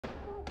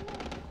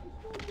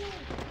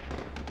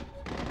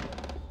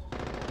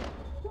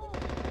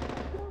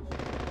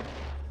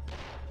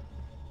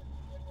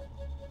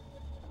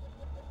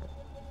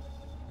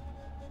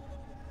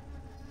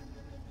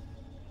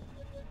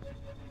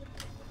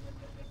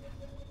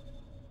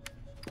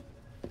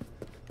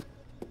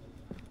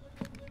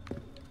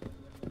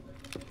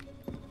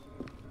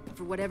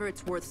whatever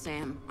it's worth,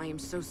 Sam, I am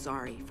so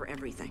sorry for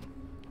everything.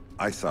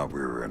 I thought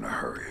we were in a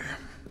hurry.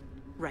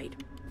 Right.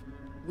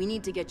 We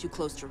need to get you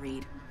close to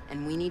Reed,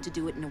 and we need to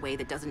do it in a way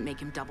that doesn't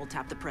make him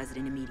double-tap the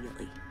president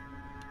immediately.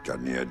 Got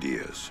any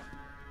ideas?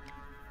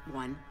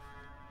 One.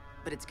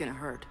 But it's gonna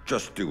hurt.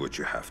 Just do what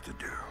you have to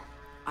do.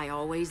 I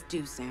always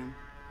do, Sam.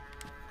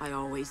 I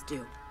always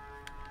do.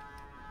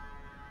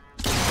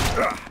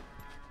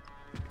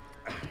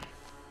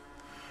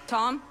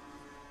 Tom?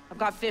 I've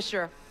got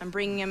Fisher. I'm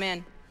bringing him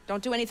in.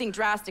 Don't do anything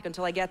drastic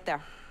until I get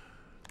there.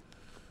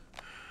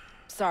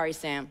 Sorry,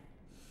 Sam.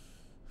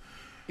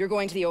 You're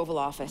going to the Oval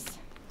Office.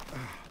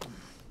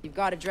 You've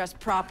got to dress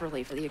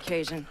properly for the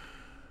occasion.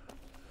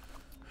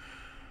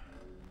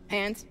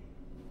 Hands?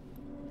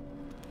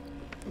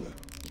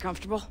 You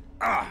comfortable?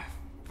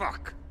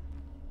 Fuck.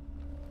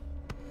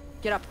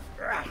 Get up.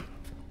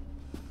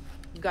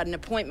 You've got an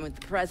appointment with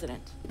the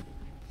president.